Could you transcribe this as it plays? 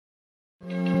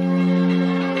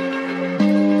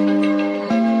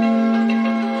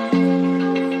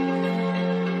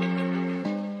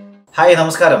Hi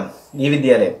നമസ്കാരം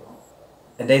e-Vidyalayam.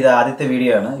 എൻ്റെ ഇത് ആദ്യത്തെ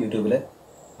വീഡിയോ ആണ് യൂട്യൂബിൽ.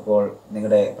 അപ്പോൾ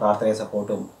നിങ്ങളുടെ പ്രാർത്ഥനയും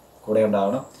സപ്പോർട്ടും കൂടെ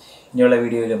ഉണ്ടാവണം. ഇനിയുള്ള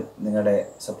വീഡിയോയിലും നിങ്ങളുടെ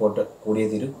സപ്പോർട്ട് കൂടിയേ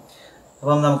തീരും.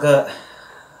 അപ്പം നമുക്ക്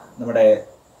നമ്മുടെ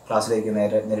ക്ലാസ്സിലേക്ക്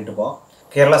നേരിട്ട് പോകാം.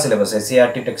 കേരള സിലബസ്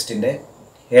SCERT ടെക്സ്റ്റിൻ്റെ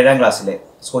 7ാം ക്ലാസ്സിലെ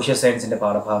സോഷ്യൽ സയൻസിൻ്റെ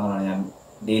പാഠഭാഗങ്ങളാണ് ഞാൻ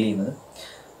ഡീൽ ചെയ്യുന്നത്.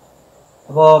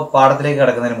 അപ്പോൾ പാഠത്തിലേക്ക്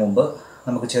കടക്കുന്നതിന് മുമ്പ്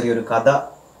നമുക്ക് ചെറിയൊരു കഥ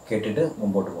കേട്ടിട്ട്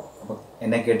മുമ്പോട്ട് പോകാം. അപ്പോൾ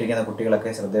എന്നെ കേട്ടിരിക്കുന്ന കുട്ടികളൊക്കെ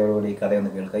ശ്രദ്ധയോടുകൂടി ഈ കഥയൊന്ന്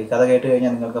കേൾക്കുക. ഈ കഥ കേട്ട്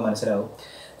കഴിഞ്ഞാൽ നിങ്ങൾക്ക് മനസ്സിലാവും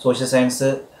സോഷ്യൽ സയൻസ്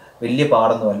വലിയ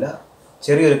പാഠമൊന്നുമല്ല,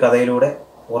 ചെറിയൊരു കഥയിലൂടെ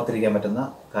ഓർത്തിരിക്കാൻ പറ്റുന്ന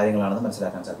കാര്യങ്ങളാണെന്ന്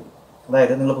മനസ്സിലാക്കാൻ സാധിക്കും.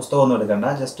 അതായത് നിങ്ങൾ പുസ്തകമൊന്നും എടുക്കണ്ട,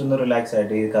 ജസ്റ്റ് ഒന്ന് റിലാക്സ്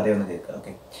ആയിട്ട് ഈ കഥയൊന്ന് കേൾക്കുക.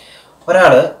 ഓക്കെ,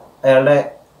 ഒരാൾ അയാളുടെ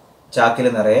ചാക്കിൽ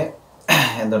നിറയെ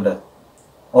എന്തുണ്ട്,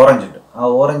 ഓറഞ്ച് ഉണ്ട്.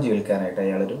 ആ ഓറഞ്ച് വിൽക്കാനായിട്ട്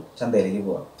അയാളൊരു ചന്തയിലേക്ക്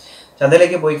പോകാം.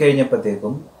 ചന്തയിലേക്ക് പോയി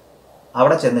കഴിഞ്ഞപ്പോഴത്തേക്കും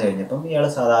അവിടെ ചെന്ന് കഴിഞ്ഞപ്പം ഇയാൾ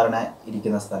സാധാരണ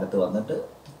ഇരിക്കുന്ന സ്ഥലത്ത് വന്നിട്ട്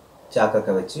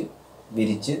ചാക്കൊക്കെ വെച്ച്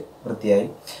വിരിച്ച് വൃത്തിയായി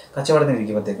കച്ചവടത്തിന്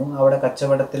ഇരിക്കുമ്പോഴത്തേക്കും അവിടെ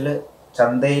കച്ചവടത്തിൽ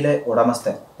ചന്തയിലെ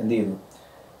ഉടമസ്ഥൻ എന്ത് ചെയ്തു,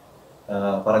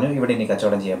 പറഞ്ഞു ഇവിടെ ഇനി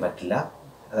കച്ചവടം ചെയ്യാൻ പറ്റില്ല.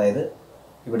 അതായത്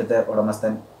ഇവിടുത്തെ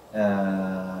ഉടമസ്ഥൻ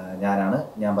ഞാനാണ്,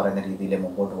 ഞാൻ പറയുന്ന രീതിയിലേ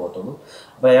മുമ്പോട്ട് പോകത്തുള്ളൂ.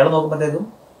 അപ്പോൾ അയാൾ നോക്കുമ്പോഴത്തേക്കും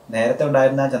നേരത്തെ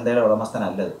ഉണ്ടായിരുന്ന ചന്തയുടെ ഉടമസ്ഥൻ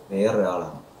അല്ലത്,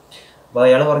 വേറൊരാളാണ്. അപ്പോൾ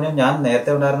അയാൾ പറഞ്ഞു, ഞാൻ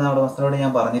നേരത്തെ ഉണ്ടായിരുന്ന ഉടമസ്ഥനോട്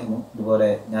ഞാൻ പറഞ്ഞിരുന്നു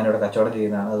ഇതുപോലെ ഞാനിവിടെ കച്ചവടം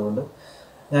ചെയ്യുന്നതാണ്, അതുകൊണ്ട്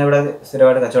ഞാൻ ഇവിടെ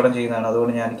സ്ഥിരമായിട്ട് കച്ചവടം ചെയ്യുന്നതാണ്,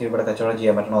 അതുകൊണ്ട് എനിക്ക് ഇവിടെ കച്ചവടം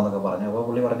ചെയ്യാൻ പറ്റണമെന്നൊക്കെ പറഞ്ഞു. അപ്പോൾ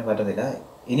പുള്ളി പറഞ്ഞു പറ്റത്തില്ല,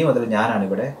 ഇനി മുതൽ ഞാനാണ്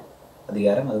ഇവിടെ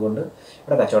അധികാരം, അതുകൊണ്ട്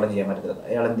ഇവിടെ കച്ചവടം ചെയ്യാൻ പറ്റത്തില്ല.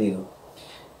 അയാൾ എന്ത് ചെയ്തു,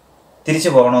 തിരിച്ചു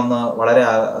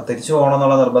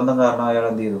പോകണമെന്നുള്ള നിർബന്ധം കാരണം അയാൾ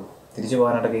എന്ത് ചെയ്തു, തിരിച്ചു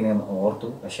പോകാനായിട്ടൊക്കെ ഇങ്ങനെ ഓർത്തു.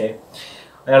 പക്ഷേ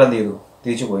അയാൾ എന്ത് ചെയ്തു,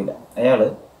 തിരിച്ചു പോയില്ല. അയാൾ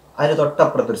അതിന്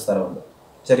തൊട്ടപ്പുറത്തൊരു സ്ഥലമുണ്ട്,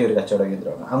 ചെറിയൊരു കച്ചവട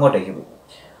കേന്ദ്രമാണ്,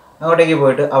 അങ്ങോട്ടേക്ക്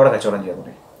പോയിട്ട് അവിടെ കച്ചവടം ചെയ്യാൻ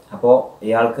തുടങ്ങി. അപ്പോൾ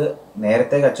ഇയാൾക്ക്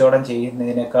നേരത്തെ കച്ചവടം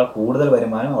ചെയ്യുന്നതിനേക്കാൾ കൂടുതൽ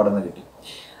വരുമാനം അവിടെ നിന്ന് കിട്ടി.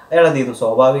 അയാൾ എന്ത് ചെയ്തു,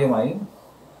 സ്വാഭാവികമായും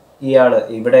ഇയാൾ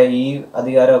ഇവിടെ ഈ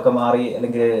അധികാരമൊക്കെ മാറി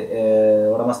അല്ലെങ്കിൽ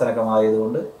ഉടമസ്ഥനൊക്കെ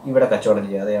മാറിയതുകൊണ്ട് ഇവിടെ കച്ചവടം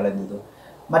ചെയ്യാതെ അയാൾ എന്ത് ചെയ്തു,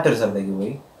 മറ്റൊരു സ്ഥലത്തേക്ക്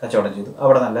പോയി കച്ചവടം ചെയ്തു.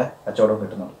 അവിടെ നല്ല കച്ചവടം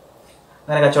കിട്ടുന്നുണ്ട്.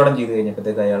 അങ്ങനെ കച്ചവടം ചെയ്ത്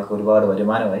കഴിഞ്ഞപ്പോഴത്തേക്ക് അയാൾക്ക് ഒരുപാട്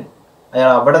വരുമാനമായി.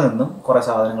 അയാൾ അവിടെ നിന്നും കുറേ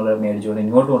സാധനങ്ങൾ മേടിച്ചുകൊണ്ട്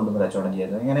ഇങ്ങോട്ട് കൊണ്ടുവന്ന് കച്ചവടം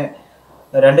ചെയ്തു. ഇങ്ങനെ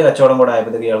 2 കച്ചവടം കൂടെ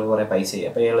ആയപ്പോഴത്തേക്ക് ഇയാൾക്ക് കുറേ പൈസയായി.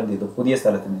 അപ്പോൾ ഇയാൾ എന്ത് ചെയ്തു, പുതിയ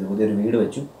സ്ഥലത്ത് എന്ത് ചെയ്തു, പുതിയൊരു വീട്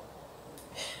വെച്ചു.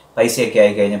 പൈസയൊക്കെ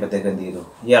ആയി കഴിഞ്ഞപ്പോഴത്തേക്ക് എന്ത് ചെയ്തു,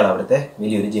 ഇയാൾ അവിടുത്തെ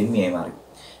വലിയൊരു ജന്മിയായി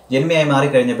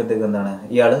മാറിക്കഴിഞ്ഞപ്പോഴത്തേക്ക് എന്താണ്,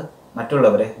 ഇയാൾ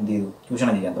മറ്റുള്ളവരെ എന്ത് ചെയ്തു,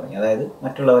 ചൂഷണം ചെയ്യാൻ തുടങ്ങി. അതായത്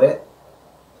മറ്റുള്ളവരെ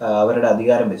അവരുടെ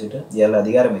അധികാരം വെച്ചിട്ട് ഇയാളുടെ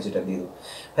അധികാരം വെച്ചിട്ട് എന്ത് ചെയ്തു,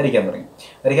 ഭരിക്കാൻ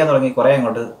തുടങ്ങി. കുറേ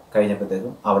അങ്ങോട്ട്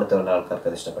കഴിഞ്ഞപ്പോഴത്തേക്കും അവിടുത്തെ ഉള്ള ആൾക്കാർക്ക്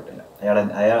അത് ഇഷ്ടപ്പെട്ടില്ല.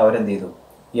 അവരെന്ത് ചെയ്തു,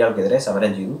 ഇയാൾക്കെതിരെ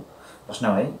സമരം ചെയ്തു,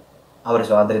 പ്രശ്നമായി. അവർ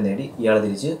സ്വാതന്ത്ര്യം നേടി. ഇയാൾ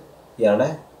തിരിച്ച് ഇയാളുടെ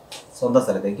സ്വന്തം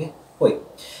സ്ഥലത്തേക്ക് പോയി.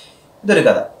 ഇതൊരു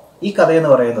കഥ. ഈ കഥയെന്ന്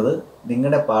പറയുന്നത്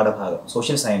നിങ്ങളുടെ പാഠഭാഗം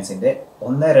സോഷ്യൽ സയൻസിൻ്റെ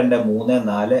 1, 2, 3,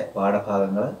 4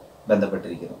 പാഠഭാഗങ്ങൾ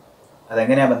ബന്ധപ്പെട്ടിരിക്കുന്നു.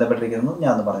 അതെങ്ങനെയാണ് ബന്ധപ്പെട്ടിരിക്കുന്നത് ഞാൻ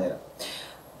ഒന്ന് പറഞ്ഞുതരാം.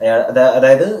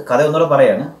 അതായത് കഥ ഒന്നുകൂടെ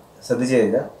പറയാണ്, ശ്രദ്ധിച്ച്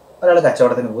കഴിയുക. ഒരാൾ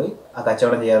കച്ചവടത്തിന് പോയി, ആ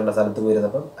കച്ചവടം ചെയ്യാനുള്ള സ്ഥലത്ത്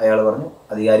പോയിരുന്നപ്പം അയാൾ പറഞ്ഞു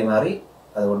അധികാരി മാറി,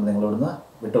 അതുകൊണ്ട് നിങ്ങളിവിടുന്ന്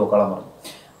വിട്ടുപോക്കോളാൻ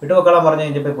പറഞ്ഞു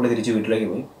കഴിഞ്ഞപ്പോൾ പുള്ളി തിരിച്ച്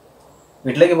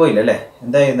വീട്ടിലേക്ക് പോയില്ല അല്ലേ.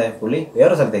 എന്താ ചെയ്യുന്നത്, പുള്ളി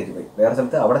വേറെ സ്ഥലത്തേക്ക് പോയി. വേറെ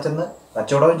സ്ഥലത്ത് അവിടെ ചെന്ന്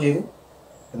കച്ചവടവും ചെയ്തു.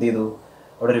 എന്ത് ചെയ്തു,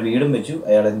 അവിടെ ഒരു വീടും വെച്ചു.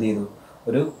 അയാൾ എന്ത് ചെയ്തു,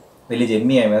 ഒരു വലിയ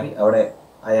ജന്മിയായി മാറി.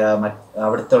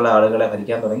 അവിടുത്തെ ഉള്ള ആളുകളെ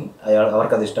ഭരിക്കാൻ തുടങ്ങി.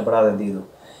 അവർക്കത് ഇഷ്ടപ്പെടാതെ എന്ത് ചെയ്തു,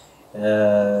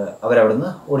 അവരവിടുന്ന്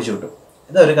ഓടിച്ചു വിട്ടു.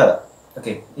 ഇതൊരു കഥ.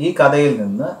 ഓക്കെ, ഈ കഥയിൽ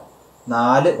നിന്ന്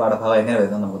 4 പാഠഭാഗം എങ്ങനെ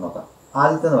വരുന്നത് നമുക്ക് നോക്കാം.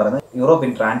 ആദ്യത്തെ എന്ന് പറയുന്നത് യൂറോപ്പ്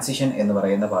ഇൻ ട്രാൻസിഷൻ എന്ന്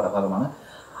പറയുന്ന പാഠഭാഗമാണ്.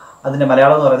 അതിൻ്റെ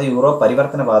മലയാളം എന്ന് പറയുന്നത് യൂറോപ്പ്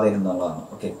പരിവർത്തന പാതയിൽ നിന്നുള്ളതാണ്.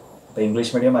 ഓക്കെ, അപ്പോൾ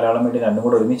ഇംഗ്ലീഷ് മീഡിയം മലയാളം മീഡിയം രണ്ടും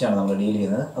കൂടെ ഒരുമിച്ചാണ് നമ്മൾ ഡീൽ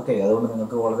ചെയ്യുന്നത്. ഓക്കെ, അതുകൊണ്ട്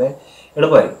നിങ്ങൾക്ക് വളരെ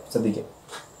എളുപ്പമായിരിക്കും, ശ്രദ്ധിക്കുക.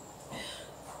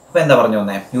 അപ്പോൾ എന്താ പറഞ്ഞു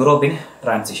വന്നേ, യൂറോപ്പിൻ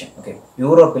ട്രാൻസിഷൻ. ഓക്കെ,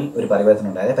 യൂറോപ്പിൽ ഒരു പരിവർത്തനം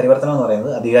ഉണ്ടായത്. പരിവർത്തനം എന്ന്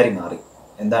പറയുന്നത് അധികാരി മാറി.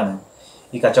 എന്താണ്,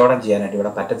 ഈ കച്ചവടം ചെയ്യാനായിട്ട്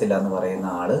ഇവിടെ പറ്റത്തില്ല എന്ന് പറയുന്ന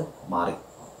ആൾ മാറി.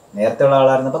 നേരത്തെ ഉള്ള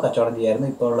ആളായിരുന്നപ്പോൾ കച്ചവടം ചെയ്യായിരുന്നു,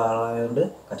 ഇപ്പോൾ ഉള്ള ആളായതുകൊണ്ട്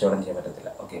കച്ചവടം ചെയ്യാൻ പറ്റത്തില്ല.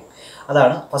 ഓക്കെ,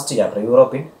 അതാണ് ഫസ്റ്റ് ചാപ്റ്റർ,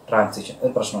 യൂറോപ്പിൻ ട്രാൻസിഷൻ.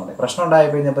 ഒരു പ്രശ്നം ഉണ്ടായി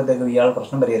കഴിഞ്ഞപ്പോഴത്തേക്കും ഇയാൾ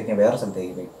പ്രശ്നം പരിഹരിക്കാൻ വേറെ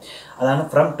സ്ഥലത്തേക്ക് പോയി. അതാണ്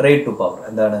ഫ്രം ട്രേഡ് ടു പവർ.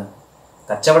 എന്താണ്,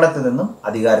 കച്ചവടത്തിൽ നിന്നും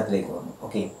അധികാരത്തിലേക്ക് വന്നു.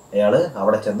 ഓക്കെ, അയാൾ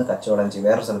അവിടെ ചെന്ന് കച്ചവടം ചെയ്തു,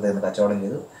 വേറെ സ്ഥലത്ത് നിന്ന് കച്ചവടം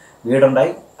ചെയ്തു,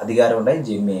 വീടുണ്ടായി, അധികാരമുണ്ടായി,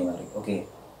 ജന്മിയായി മാറി. ഓക്കെ,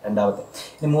 രണ്ടാമത്തെ.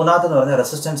 ഇനി മൂന്നാമത്തെന്ന് പറഞ്ഞാൽ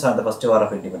റെസിസ്റ്റൻസ് ആണ് the first war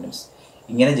of independence.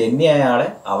 ഇങ്ങനെ ജന്മിയായ ആളെ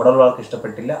അവിടെ ഉള്ള ആൾക്ക്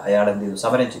ഇഷ്ടപ്പെട്ടില്ല. അയാൾ എന്ത് ചെയ്തു,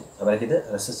 സമരം ചെയ്ത്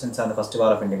റെസിസ്റ്റൻസ് ആണ് the first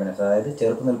war of independence. അതായത്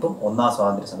ചെറുത്തുനിൽപ്പും 1ാം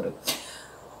സ്വാതന്ത്ര്യ സമരം.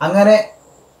 അങ്ങനെ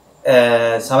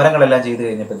സമരങ്ങളെല്ലാം ചെയ്ത്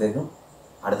കഴിഞ്ഞപ്പോഴത്തേക്കും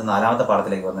അടുത്ത 4ാമത്തെ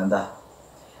പാഠത്തിലേക്ക് വന്നത് എന്താ,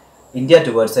 ഇന്ത്യ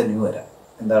ടുവേർഡ്സ് എ ന്യൂ എറ.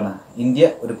 എന്താണ്, ഇന്ത്യ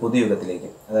ഒരു പുതിയ യുഗത്തിലേക്ക്.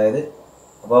 അതായത്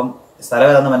അപ്പം സ്ഥലം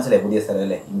ഏതാണെന്ന് മനസ്സിലായി, പുതിയ സ്ഥലം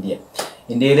അല്ലേ,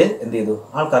 ഇന്ത്യയിൽ എന്ത് ചെയ്തു,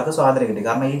 ആൾക്കാർക്ക് സ്വാതന്ത്ര്യം കിട്ടി.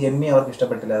 കാരണം ഈ ജന്മി അവർക്ക്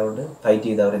ഇഷ്ടപ്പെട്ടില്ല, അതുകൊണ്ട് ഫൈറ്റ്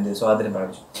ചെയ്ത് അവരെന്ത് ചെയ്തു, സ്വാതന്ത്ര്യം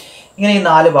പ്രാപിച്ചു. ഇങ്ങനെ ഈ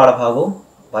 4 പാഠഭാഗവും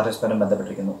പരസ്പരം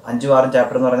ബന്ധപ്പെട്ടിരിക്കുന്നു. 5, 6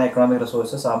 ചാപ്റ്റർ എന്ന് പറഞ്ഞാൽ എക്കണോമിക്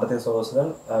റിസോഴ്സ്, സാമ്പത്തിക റിസോഴ്സുകൾ,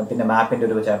 പിന്നെ മാപ്പിൻ്റെ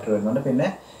ഒരു ചാപ്റ്റർ വരുന്നുണ്ട്, പിന്നെ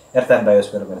എർത്ത് ആൻഡ്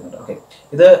ബയോസ്ഫിയർ വരുന്നുണ്ട്. ഓക്കെ,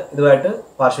 ഇതുമായിട്ട്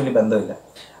പാർഷ്യലി ബന്ധമില്ല.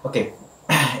 ഓക്കെ,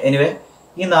 എനിവേ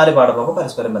ഈ 4 പാഠഭാഗം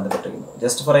പരസ്പരം ബന്ധപ്പെട്ടിരിക്കുന്നു.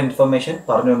 ജസ്റ്റ് ഫോർ ഇൻഫർമേഷൻ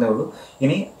പറഞ്ഞു എന്നേ ഉള്ളൂ.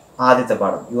 ഇനി ആദ്യത്തെ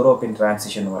പാഠം യൂറോപ്യൻ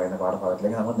ട്രാൻസിഷൻ എന്ന് പറയുന്ന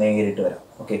പാഠഭാഗത്തിലേക്ക് നമ്മൾ നേരിട്ട് വരാം.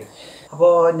 ഓക്കെ,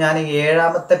 അപ്പോൾ ഞാൻ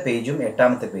 7ാമത്തെ പേജും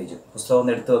 8ാമത്തെ പേജും പുസ്തകം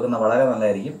ഒന്ന് എടുത്തു വെക്കുന്നത് വളരെ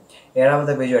നല്ലതായിരിക്കും.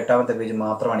 7ാമത്തെ പേജും 8ാമത്തെ പേജും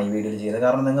മാത്രമാണ് ഈ വീഡിയോയിൽ ചെയ്യുന്നത്.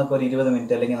 കാരണം നിങ്ങൾക്ക് ഒരു 20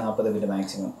 മിനിറ്റ് അല്ലെങ്കിൽ 40 മിനിറ്റ്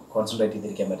മാക്സിമം കോൺസെൻട്രേറ്റ്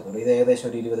ചെയ്തിരിക്കാൻ പറ്റത്തുള്ളൂ. ഇത് ഏകദേശം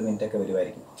ഒരു 20 മിനിറ്റ് ഒക്കെ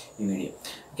വരുമായിരിക്കും ഈ വീഡിയോ.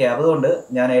 ഓക്കെ, അതുകൊണ്ട്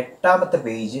ഞാൻ 8ാമത്തെ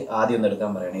പേജ് ആദ്യം ഒന്ന്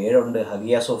എടുക്കാൻ പറയുകയാണ്. 7 ഉണ്ട്,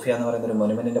 ഹഗിയ സോഫിയ എന്ന് പറയുന്ന ഒരു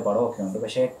മൊനുമെൻറ്റിൻ്റെ പടമൊക്കെ ഉണ്ട്.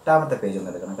 പക്ഷേ 8ാമത്തെ പേജ്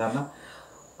ഒന്ന് എടുക്കണം, കാരണം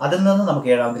അതിൽ നിന്ന് നമുക്ക്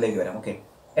 7ാമത്തിലേക്ക് വരാം. ഓക്കെ,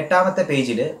 8ാമത്തെ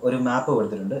പേജിൽ ഒരു മാപ്പ്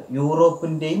കൊടുത്തിട്ടുണ്ട്,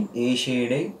 യൂറോപ്പിൻ്റെയും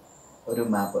ഏഷ്യയുടെയും ഒരു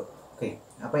മാപ്പ്. ഓക്കെ,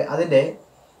 അപ്പോൾ അതിൻ്റെ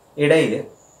ഇടയിൽ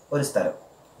ഒരു സ്ഥലം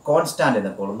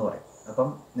കോൺസ്റ്റാന്റിനോപ്പിൾ എന്ന് പറയും. അപ്പം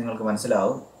നിങ്ങൾക്ക്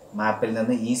മനസ്സിലാവും മാപ്പിൽ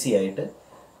നിന്ന് ഈസി ആയിട്ട്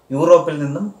യൂറോപ്പിൽ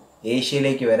നിന്നും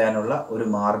ഏഷ്യയിലേക്ക് വരാനുള്ള ഒരു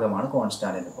മാർഗ്ഗമാണ്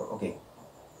കോൺസ്റ്റാന്റിനോപ്പിൾ. ഓക്കെ,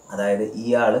 അതായത്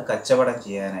ഇയാൾ കച്ചവടം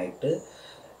ചെയ്യാനായിട്ട്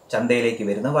ചന്തയിലേക്ക്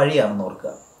വരുന്ന വഴിയാണെന്ന്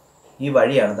ഓർക്കുക. ഈ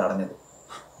വഴിയാണ് തടഞ്ഞത്,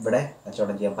 ഇവിടെ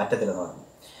കച്ചവടം ചെയ്യാൻ പറ്റത്തില്ലെന്ന് പറഞ്ഞു.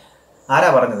 ആരാ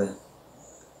പറഞ്ഞത്?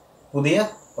 പുതിയ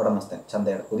ഉടമസ്ഥൻ,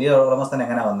 ചന്തയുടെ പുതിയ ഉടമസ്ഥൻ.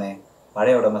 എങ്ങനെ വന്നേ?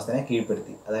 പഴയ ഉടമസ്ഥനെ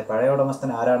കീഴ്പ്പെടുത്തി. അതായത് പഴയ ഉടമസ്ഥൻ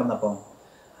ആരാണെന്നപ്പം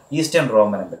ഈസ്റ്റേൺ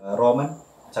റോമൻ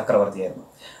ചക്രവർത്തിയായിരുന്നു.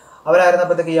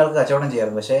 അവരായിരുന്നപ്പോഴത്തേക്ക് ഇയാൾക്ക് കച്ചവടം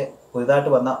ചെയ്യായിരുന്നു. പക്ഷേ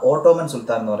പുതുതായിട്ട് വന്ന ഓട്ടോമൻ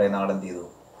സുൽത്താൻ എന്ന് പറയുന്ന ആൾ എന്ത് ചെയ്തു?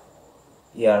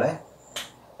 ഇയാളെ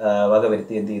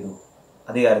വകവരുത്തി എന്ത് ചെയ്തു?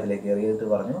 അധികാരത്തിലേക്ക് കയറിയിട്ട്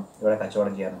പറഞ്ഞു ഇവിടെ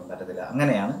കച്ചവടം ചെയ്യാനൊന്നും പറ്റത്തില്ല.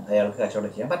 അങ്ങനെയാണ് അയാൾക്ക്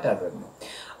കച്ചവടം ചെയ്യാൻ പറ്റാതെ വരുന്നത്.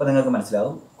 അപ്പോൾ നിങ്ങൾക്ക്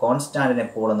മനസ്സിലാവും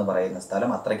കോൺസ്റ്റാന്റിനോപ്പിൾ എന്ന് പറയുന്ന സ്ഥലം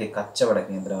അത്രയ്ക്ക് കച്ചവട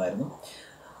കേന്ദ്രമായിരുന്നു.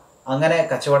 അങ്ങനെ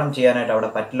കച്ചവടം ചെയ്യാനായിട്ട് അവിടെ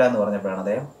പറ്റില്ല എന്ന് പറഞ്ഞപ്പോഴാണ്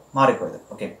അദ്ദേഹം മാറിപ്പോയത്.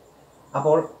 ഓക്കെ,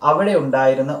 അപ്പോൾ അവിടെ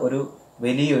ഉണ്ടായിരുന്ന ഒരു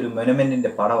വലിയൊരു മൊനുമെൻറ്റിൻ്റെ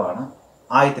പടമാണ്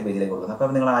ആദ്യത്തെ പേജിലേക്ക് കൊടുക്കുന്നത്.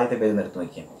 അപ്പോൾ നിങ്ങൾ ആദ്യത്തെ പേജിൽ നിന്ന് എടുത്ത്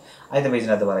നോക്കിയാൽ ആദ്യത്തെ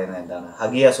പേജിനകത്ത് പറയുന്നത് എന്താണ്?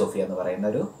 ഹഗിയ സോഫിയ എന്ന് പറയുന്ന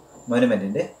ഒരു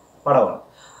മൊനുമെൻറ്റിൻ്റെ പടമാണ്.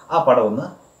 ആ പടം ഒന്ന്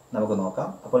നമുക്ക് നോക്കാം.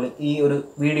 അപ്പോൾ ഈ ഒരു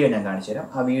വീഡിയോ ഞാൻ കാണിച്ചു തരാം.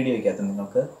 ആ വീഡിയോയ്ക്കകത്ത്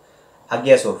നിങ്ങൾക്ക്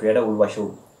ഹഗിയ സോഫിയയുടെ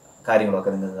ഉൾവശവും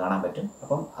കാര്യങ്ങളൊക്കെ നിങ്ങൾക്ക് കാണാൻ പറ്റും.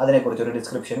 അപ്പം അതിനെക്കുറിച്ചൊരു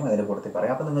ഡിസ്ക്രിപ്ഷനും അതിനെ കൊടുത്ത്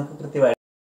പറയാം. അപ്പോൾ നിങ്ങൾക്ക് കൃത്യമായി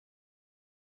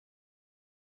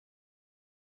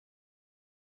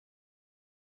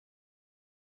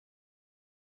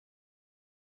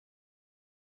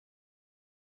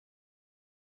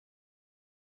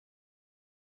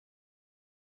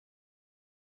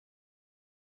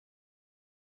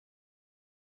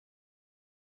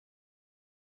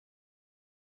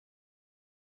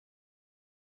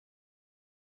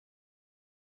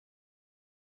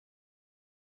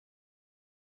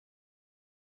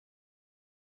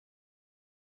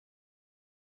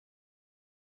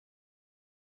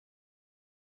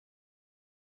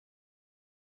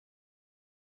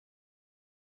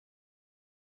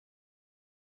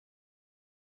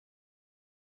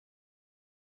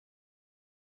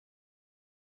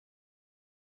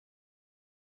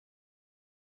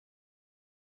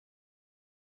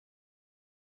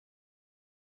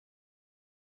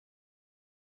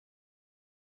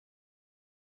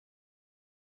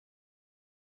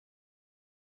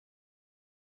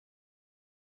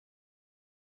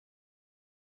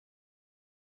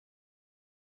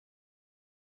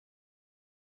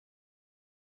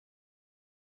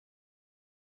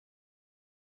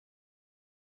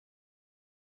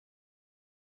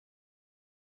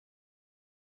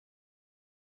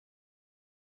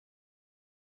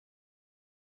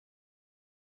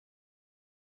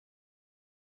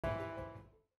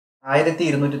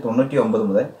 1299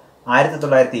 മുതൽ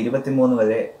 1923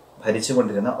 വരെ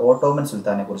ഭരിച്ചുകൊണ്ടിരുന്ന ഓട്ടോമൻ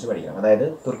സുൽത്താനെ കുറിച്ച് പഠിക്കണം. അതായത്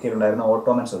തുർക്കിയിലുണ്ടായിരുന്ന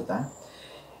ഓട്ടോമൻ സുൽത്താൻ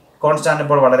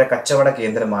കോൺസ്റ്റാന്റിനോപ്പിൾ വളരെ കച്ചവട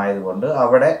കേന്ദ്രമായതുകൊണ്ട്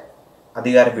അവിടെ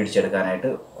അധികാരം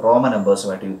പിടിച്ചെടുക്കാനായിട്ട് റോമൻ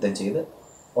എംപേഴ്സുമായിട്ട് യുദ്ധം ചെയ്ത്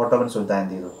ഓട്ടോമൻ സുൽത്താൻ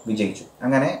എന്ത് ചെയ്തു? വിജയിച്ചു.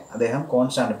 അങ്ങനെ അദ്ദേഹം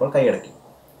കോൺസ്റ്റാന്റിനോപ്പിൾ കൈയടക്കി.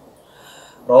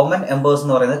 റോമൻ എംപേഴ്സ്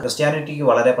എന്ന് പറയുന്നത് ക്രിസ്ത്യാനിറ്റിക്ക്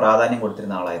വളരെ പ്രാധാന്യം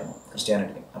കൊടുത്തിരുന്ന ആളായിരുന്നു,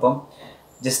 ക്രിസ്ത്യാനിറ്റിക്ക്. അപ്പം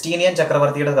ജസ്റ്റീനിയൻ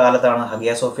ചക്രവർത്തിയുടെ കാലത്താണ്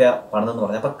ഹഗിയ സോഫിയ പണിതെന്ന്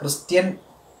പറഞ്ഞത്. അപ്പോൾ ക്രിസ്ത്യൻ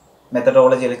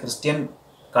മെത്തഡോളജി അല്ലെങ്കിൽ ക്രിസ്ത്യൻ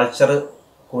കൾച്ചർ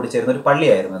കൂടി ചേരുന്ന ഒരു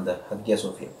പള്ളിയായിരുന്നു എന്ത്? Hagia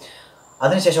Sophia.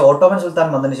 അതിനുശേഷം ഓട്ടോമൻ സുൽത്താൻ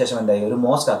വന്നതിന് ശേഷം എന്തായി? ഒരു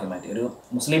മോസ്ക് ആക്കി മാറ്റി, ഒരു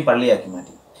മുസ്ലിം പള്ളിയാക്കി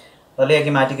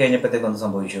മാറ്റി കഴിഞ്ഞപ്പോഴത്തേക്ക് എന്ത്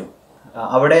സംഭവിച്ചു?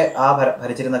 അവിടെ ആ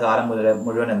ഭരിച്ചിരുന്ന കാലം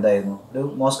മുഴുവൻ എന്തായിരുന്നു? ഒരു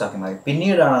മോസ്ക് ആക്കി മാറി.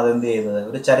 പിന്നീടാണ് അതെന്ത് ചെയ്തത്?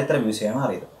 ഒരു ചരിത്ര മ്യൂസിയമായി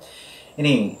മാറിയത്.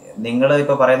 ഇനി നിങ്ങൾ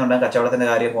ഇപ്പോൾ പറയുന്നുണ്ടെങ്കിൽ കച്ചവടത്തിൻ്റെ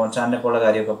കാര്യം, കോൺസ്റ്റാന്റിനോപ്പിളിൻ്റെ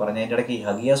കാര്യമൊക്കെ പറഞ്ഞ് അതിൻ്റെ ഇടയ്ക്ക് ഈ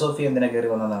ഹഗിയ സോഫിയ എന്തിനാ കയറി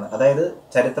വന്നതാണ്? അതായത്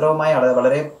ചരിത്രവുമായി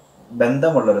വളരെ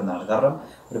ബന്ധമുള്ളൊരെന്നാണ്. കാരണം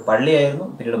ഒരു പള്ളിയായിരുന്നു,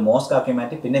 പിന്നീട് മോസ്ക് ആക്കി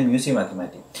മാറ്റി, പിന്നെ മ്യൂസിയം ആക്കി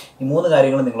മാറ്റി. ഈ 3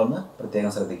 കാര്യങ്ങൾ നിങ്ങളൊന്ന്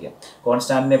പ്രത്യേകം ശ്രദ്ധിക്കുക.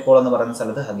 കോൺസ്റ്റാന്റിനോപ്പിൾ എന്ന് പറയുന്ന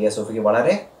സ്ഥലത്ത് ഹഗിയ സോഫിയയ്ക്ക്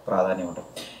വളരെ പ്രാധാന്യമുണ്ട്.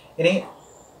 ഇനി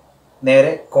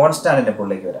നേരെ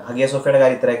കോൺസ്റ്റാന്റിനോപ്പിളിലേക്ക് വരാം. ഹഗിയ സോഫിയയുടെ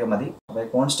കാര്യം ഇത്രയൊക്കെ മതി. അപ്പോൾ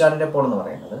കോൺസ്റ്റാന്റിനോപ്പിൾ എന്ന്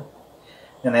പറയുന്നത്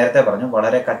ഞാൻ നേരത്തെ പറഞ്ഞു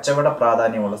വളരെ കച്ചവട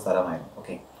പ്രാധാന്യമുള്ള സ്ഥലമായിരുന്നു.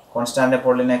 ഓക്കെ,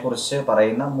 കോൺസ്റ്റാന്റിനോപ്പിളിനെ കുറിച്ച്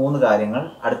പറയുന്ന 3 കാര്യങ്ങൾ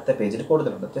അടുത്ത പേജിൽ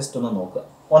കൊടുത്തിട്ടുണ്ട്. ജസ്റ്റ് ഒന്ന് നോക്കുക.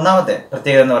 ഒന്നാമത്തെ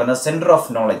പ്രത്യേകത എന്ന് പറയുന്നത് സെൻറ്റർ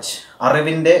ഓഫ് നോളജ്,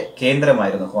 അറിവിൻ്റെ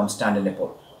കേന്ദ്രമായിരുന്നു കോൺസ്റ്റാന്റിനോപ്പിൾ.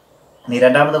 ഇനി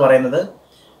രണ്ടാമത് പറയുന്നത്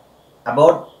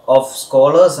aboard of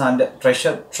scholars and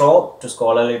treasure trove to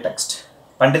scholarly text,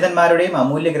 പണ്ഡിതന്മാരുടെയും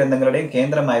അമൂല്യ ഗ്രന്ഥങ്ങളുടെയും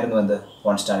കേന്ദ്രമായിരുന്നു എന്ത്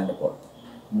കോൺസ്റ്റാന്റിനോപ്പിൾ.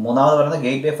 മൂന്നാമത് പറയുന്നത്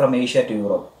gate way from Asia to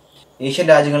Europe. Asian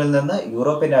രാജ്യങ്ങളിൽ നിന്ന്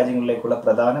യൂറോപ്യൻ രാജ്യങ്ങളിലേക്കുള്ള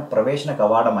പ്രധാന പ്രവേശന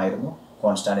കവാടമായിരുന്നു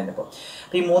കോൺസ്റ്റാന്റിനോപ്പിൾ.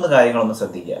 അപ്പോൾ ഈ 3 കാര്യങ്ങളൊന്ന്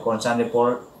ശ്രദ്ധിക്കുക. കോൺസ്റ്റാന്റിനോപ്പിൾ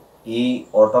ഈ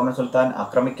ഓട്ടോമൻ സുൽത്താൻ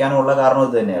ആക്രമിക്കാനുള്ള കാരണം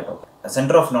ഇത് തന്നെ കേട്ടോ.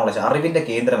 സെൻറ്റർ ഓഫ് നോളജ്, അറിവിൻ്റെ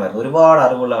കേന്ദ്രമായിരുന്നു. ഒരുപാട്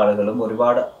അറിവുള്ള ആളുകളും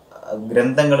ഒരുപാട്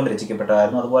ഗ്രന്ഥങ്ങളും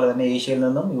രചിക്കപ്പെട്ടതായിരുന്നു. അതുപോലെ തന്നെ ഏഷ്യയിൽ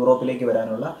നിന്നും യൂറോപ്പിലേക്ക്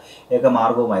വരാനുള്ള ഏക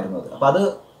മാർഗവുമായിരുന്നു അത്. അപ്പോൾ അത്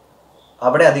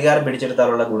അവിടെ അധികാരം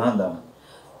പിടിച്ചെടുത്താലുള്ള ഗുണം എന്താണ്?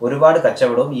 ഒരുപാട്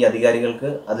കച്ചവടവും ഈ അധികാരികൾക്ക്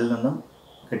അതിൽ നിന്നും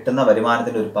കിട്ടുന്ന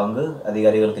വരുമാനത്തിൻ്റെ ഒരു പങ്ക്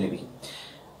അധികാരികൾക്ക് ലഭിക്കും.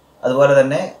 അതുപോലെ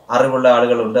തന്നെ അറിവുള്ള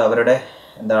ആളുകളുണ്ട്, അവരുടെ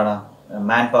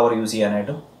മാൻ പവർ യൂസ്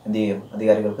ചെയ്യാനായിട്ടും എന്ത് ചെയ്യും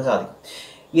അധികാരികൾക്ക് സാധിക്കും.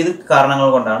 ഇത് കാരണങ്ങൾ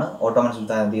കൊണ്ടാണ് ഓട്ടോമൻ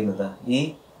സുൽത്താൻ എന്ത് ചെയ്യുന്നത് ഈ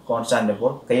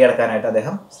കോൺസ്റ്റാന്റിനോപ്പിൾ കൈയടക്കാനായിട്ട്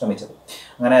അദ്ദേഹം ശ്രമിച്ചത്.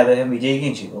 അങ്ങനെ അദ്ദേഹം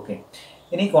വിജയിക്കുകയും ചെയ്തു. ഓക്കെ,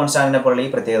 ഇനി കോൺസ്റ്റാന്റിനോപ്പിളിൽ ഈ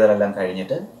പ്രത്യേകതകളെല്ലാം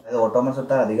കഴിഞ്ഞിട്ട് അതായത് ഓട്ടോമൻ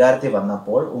സുൽത്താൻ അധികാരത്തിൽ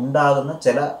വന്നപ്പോൾ ഉണ്ടാകുന്ന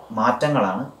ചില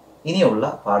മാറ്റങ്ങളാണ് ഇനിയുള്ള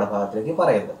പാഠഭാഗത്തിലേക്ക്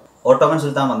പറയുന്നത്. ഓട്ടോമൻ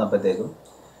സുൽത്താൻ വന്നപ്പോഴത്തേക്കും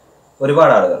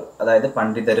ഒരുപാട് ആളുകൾ, അതായത്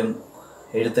പണ്ഡിതരും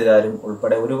എഴുത്തുകാരും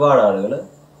ഉൾപ്പെടെ ഒരുപാട് ആളുകൾ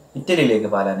ഇറ്റലിയിലേക്ക്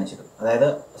പാലായനം ചെയ്തു. അതായത്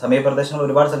സമീപപ്രദേശങ്ങൾ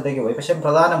ഒരുപാട് സ്ഥലത്തേക്ക് പോയി, പക്ഷേ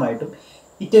പ്രധാനമായിട്ടും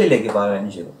ഇറ്റലിയിലേക്ക് പാലായനം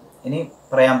ചെയ്തു. ഇനി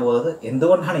പറയാൻ പോകുന്നത്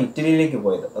എന്തുകൊണ്ടാണ് ഇറ്റലിയിലേക്ക്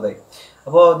പോയത്. അതെ,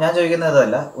 അപ്പോൾ ഞാൻ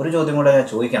ചോദിക്കുന്നതല്ല, ഒരു ചോദ്യം കൂടെ ഞാൻ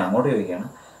ചോദിക്കണം, അങ്ങോട്ട് ചോദിക്കുകയാണ്.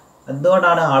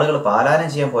 എന്തുകൊണ്ടാണ് ആളുകൾ പാലായനം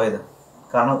ചെയ്യാൻ പോയത്?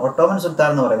 കാരണം ഒട്ടോമൻ സുൽത്താൻ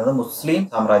എന്ന് പറയുന്നത് മുസ്ലിം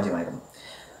സാമ്രാജ്യമായിരുന്നു.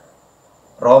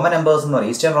 റോമൻ എംപേഴ്സ് എന്ന്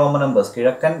പറയും, ഈസ്റ്റേൺ റോമൻ എംപേഴ്സ്,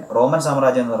 കിഴക്കൻ റോമൻ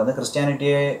സാമ്രാജ്യം എന്ന് പറയുന്നത്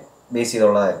ക്രിസ്ത്യാനിറ്റിയെ ബേസ്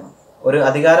ചെയ്തുള്ളതായിരുന്നു. ഒരു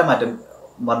അധികാരമാറ്റം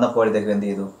വന്നപ്പോഴത്തേക്കും എന്ത്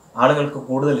ചെയ്തു, ആളുകൾക്ക്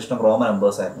കൂടുതൽ ഇഷ്ടം റോമൻ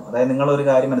എംപേഴ്സ് ആയിരുന്നു. അതായത് നിങ്ങളൊരു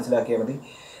കാര്യം മനസ്സിലാക്കിയാൽ മതി,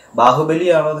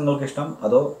 ബാഹുബലിയാണോ നിങ്ങൾക്കിഷ്ടം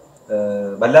അതോ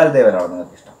ബല്ലാൽ ദേവനാണോ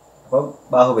നിങ്ങൾക്കിഷ്ടം? അപ്പം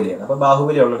ബാഹുബലിയാണ്. അപ്പോൾ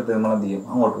ബാഹുബലി ഉള്ളിടത്ത് നമ്മൾ എന്ത് ചെയ്യും,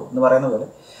 അങ്ങോട്ട് പോകും എന്ന് പറയുന്ന പോലെ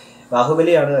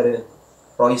ബാഹുബലിയാണ് ഒരു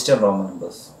ഈസ്റ്റേൺ റോമൻ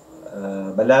എംപേഴ്സ്,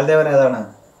 ബല്ലാൽ ദേവൻ ഏതാണ്,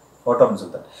 ഓട്ടോമൻ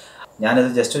സുൽത്താൻ. ഞാനിത്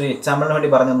ജസ്റ്റ് ഒരു എക്സാമ്പിളിന് വേണ്ടി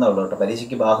പറഞ്ഞു തന്നേ ഉള്ളൂ കേട്ടോ.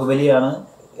 പരീക്ഷയ്ക്ക് ബാഹുബലിയാണ്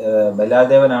ബല്ലാൽ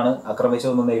ദേവനാണ്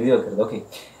ആക്രമിച്ചതെന്നൊന്ന് എഴുതി വെക്കരുത്. ഓക്കെ,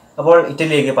 അപ്പോൾ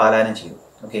ഇറ്റലിയിലേക്ക് പാലായനം ചെയ്തു.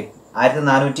 ഓക്കെ,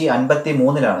 1453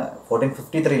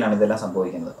 1453 ഇതെല്ലാം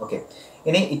സംഭവിക്കുന്നത്. ഓക്കെ,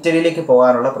 ഇനി ഇറ്റലിയിലേക്ക്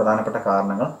പോകാനുള്ള പ്രധാനപ്പെട്ട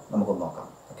കാരണങ്ങൾ നമുക്കൊന്ന് നോക്കാം.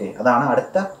 ഓക്കെ, അതാണ്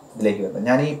അടുത്ത ഇതിലേക്ക് വരുന്നത്.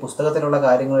 ഞാൻ ഈ പുസ്തകത്തിലുള്ള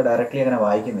കാര്യങ്ങൾ ഡയറക്റ്റ്ലി അങ്ങനെ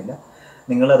വായിക്കുന്നില്ല,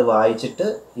 നിങ്ങളത് വായിച്ചിട്ട്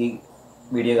ഈ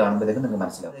വീഡിയോ കാണുമ്പോഴത്തേക്കും നിങ്ങൾക്ക്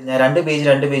മനസ്സിലാവും. ഞാൻ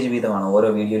 2 പേജ് വീതമാണ് ഓരോ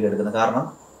വീഡിയോയിൽ എടുക്കുന്നത്. കാരണം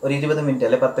ഒരു 20 മിനിറ്റ്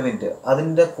അല്ലെങ്കിൽ 10 മിനിറ്റ്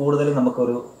അതിൻ്റെ കൂടുതൽ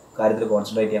നമുക്കൊരു കാര്യത്തിൽ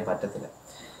കോൺസെൻട്രേറ്റ് ചെയ്യാൻ പറ്റത്തില്ല.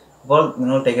 അപ്പോൾ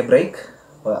നിങ്ങൾ ടേക്ക് എ ബ്രേക്ക്.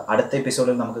 അപ്പോൾ അടുത്ത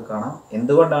എപ്പിസോഡിൽ നമുക്ക് കാണാം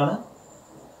എന്തുകൊണ്ടാണ്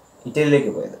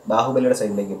ഇറ്റലിയിലേക്ക് പോയത്, ബാഹുബലിയുടെ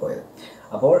സൈഡിലേക്ക് പോയത്.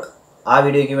 അപ്പോൾ ആ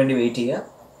വീഡിയോയ്ക്ക് വേണ്ടി വെയിറ്റ് ചെയ്യുക.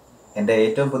 എൻ്റെ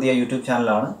ഏറ്റവും പുതിയ യൂട്യൂബ്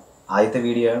ചാനലാണ്, ആദ്യത്തെ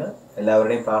വീഡിയോ ആണ്.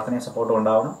 എല്ലാവരുടെയും പ്രാർത്ഥനയും സപ്പോർട്ടും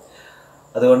ഉണ്ടാവണം.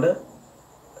 അതുകൊണ്ട്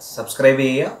സബ്സ്ക്രൈബ്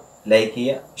ചെയ്യുക, ലൈക്ക്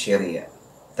ചെയ്യുക, ഷെയർ ചെയ്യുക.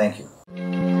 Thank you.